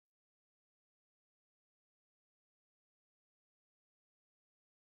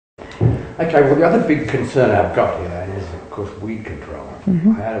Okay, well the other big concern I've got here is of course weed control.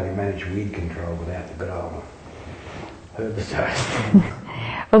 Mm-hmm. How do we manage weed control without the good old herbicides?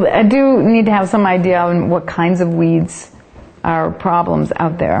 Well, I do need to have some idea on what kinds of weeds are problems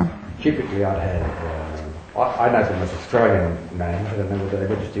out there. Typically I'd have, I know them as Australian names, I don't know whether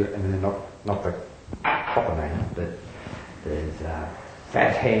they register, and they're not the proper names, but there's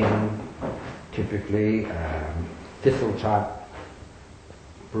fat hen, typically, thistle type,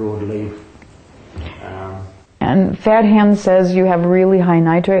 broadleaf. And fat hen says you have really high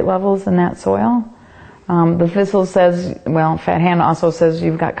nitrate levels in that soil. The thistle says, well, fat hen also says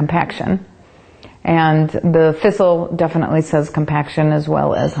you've got compaction. And the thistle definitely says compaction as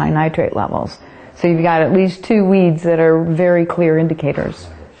well as high nitrate levels. So you've got at least two weeds that are very clear indicators.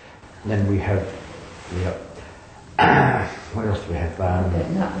 And then we have, what else do we have? That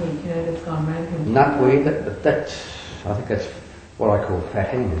nutweed, that's gone rampant. Nutweed, I think that's what I call fat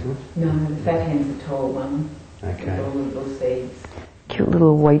hen, isn't it? No, the fat hen's the tall one. Okay. With all the little seeds. Cute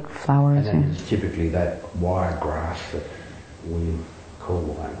little white flowers. And then it's typically that wiregrass that we call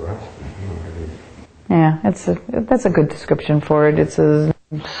wiregrass. Yeah, that's a good description for it.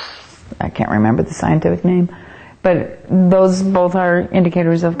 I can't remember the scientific name, but those both are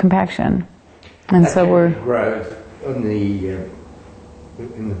indicators of compaction. And that so we're grows in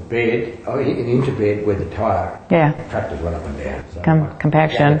the bed, into bed where the tire tractors run up and down. So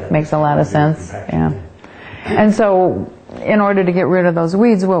compaction makes a lot of sense. Yeah. And so in order to get rid of those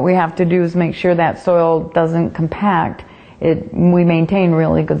weeds, what we have to do is make sure that soil doesn't compact. We maintain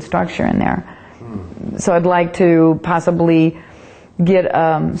really good structure in there. So I'd like to possibly get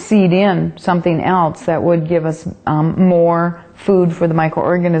seed in something else that would give us more food for the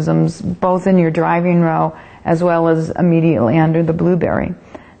microorganisms, both in your driving row as well as immediately under the blueberry.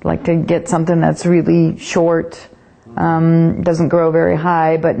 I'd like to get something that's really short, doesn't grow very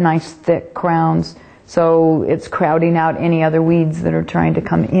high, but nice thick crowns. So it's crowding out any other weeds that are trying to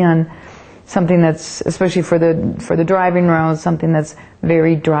come in. Something that's, especially for the driving rows, something that's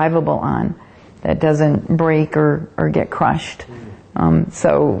very drivable on, that doesn't break or get crushed. Well,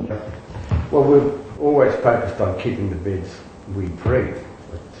 we're always focused on keeping the beds weed-free.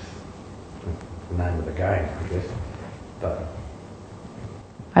 That's the name of the game, I guess. But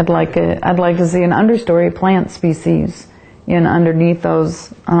I'd like to see an understory plant species in underneath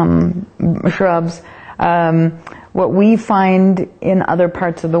those shrubs. What we find in other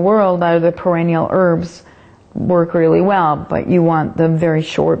parts of the world are the perennial herbs work really well, but you want the very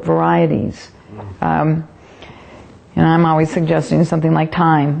short varieties. I'm always suggesting something like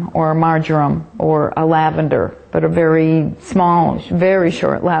thyme or marjoram or a lavender, but a very small, very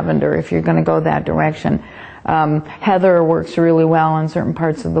short lavender if you're going to go that direction. Heather works really well in certain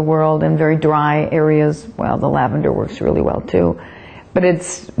parts of the world. In very dry areas, well, the lavender works really well too. But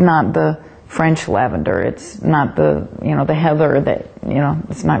it's not the French lavender. It's not the heather that,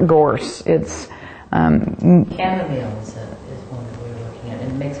 it's not gorse. It's chamomile is one that we're looking at,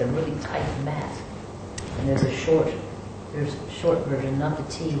 and it makes a really tight mat. And there's a short version, not the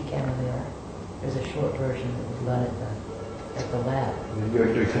tea chamomile. There's a short version that was done at the lab.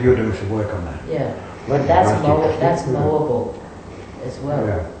 You're doing some work on that. Yeah, but that's mowable as well.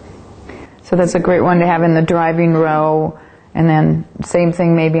 Yeah. So that's a great one to have in the driving row, and then same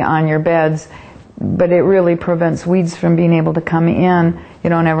thing maybe on your beds. But it really prevents weeds from being able to come in. You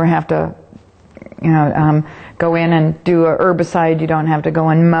don't ever have to, go in and do a herbicide. You don't have to go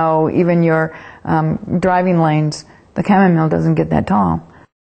and mow. Even your driving lanes, the chamomile doesn't get that tall.